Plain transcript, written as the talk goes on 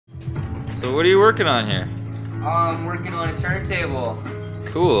So what are you working on here? I'm working on a turntable.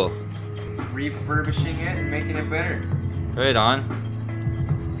 Cool. Refurbishing it and making it better. Right on.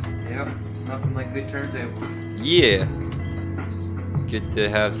 Yep, nothing like good turntables. Yeah. Good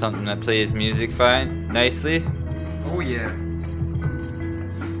to have something that plays music fine, nicely. Oh yeah.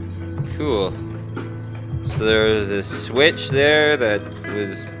 Cool. So there was a switch there that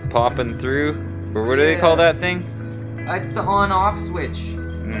was popping through. Or what do they call that thing? It's the on-off switch.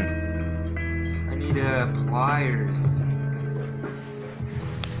 Hmm. I need pliers.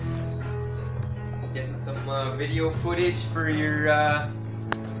 Getting some video footage for your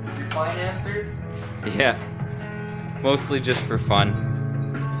financers. Yeah. Mostly just for fun.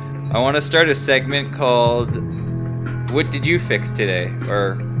 I want to start a segment called "What did you fix today?"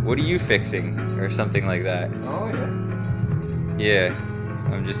 or "What are you fixing?" or something like that. Oh yeah.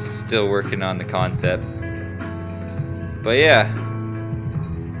 Yeah. I'm just still working on the concept. But yeah.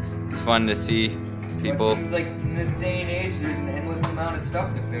 It's fun to see people. Well, it seems like in this day and age there's an endless amount of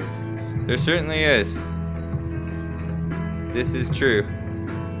stuff to fix. There certainly is. This is true.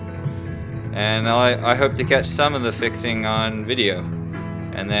 And I hope to catch some of the fixing on video.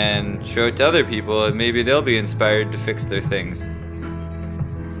 And then show it to other people and maybe they'll be inspired to fix their things.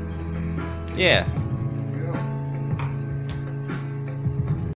 Yeah.